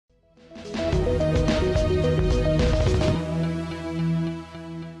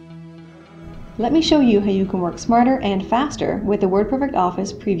Let me show you how you can work smarter and faster with the WordPerfect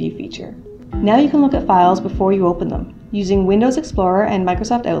Office preview feature. Now you can look at files before you open them, using Windows Explorer and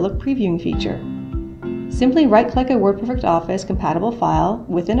Microsoft Outlook previewing feature. Simply right-click a WordPerfect Office compatible file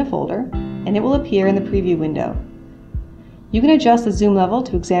within a folder, and it will appear in the preview window. You can adjust the zoom level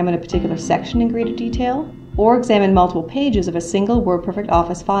to examine a particular section in greater detail, or examine multiple pages of a single WordPerfect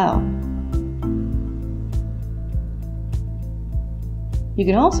Office file. You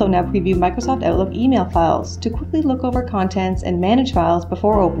can also now preview Microsoft Outlook email files to quickly look over contents and manage files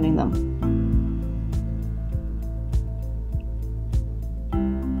before opening them.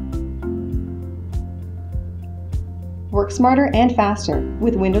 Work smarter and faster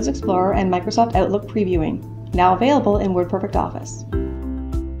with Windows Explorer and Microsoft Outlook previewing, now available in WordPerfect Office.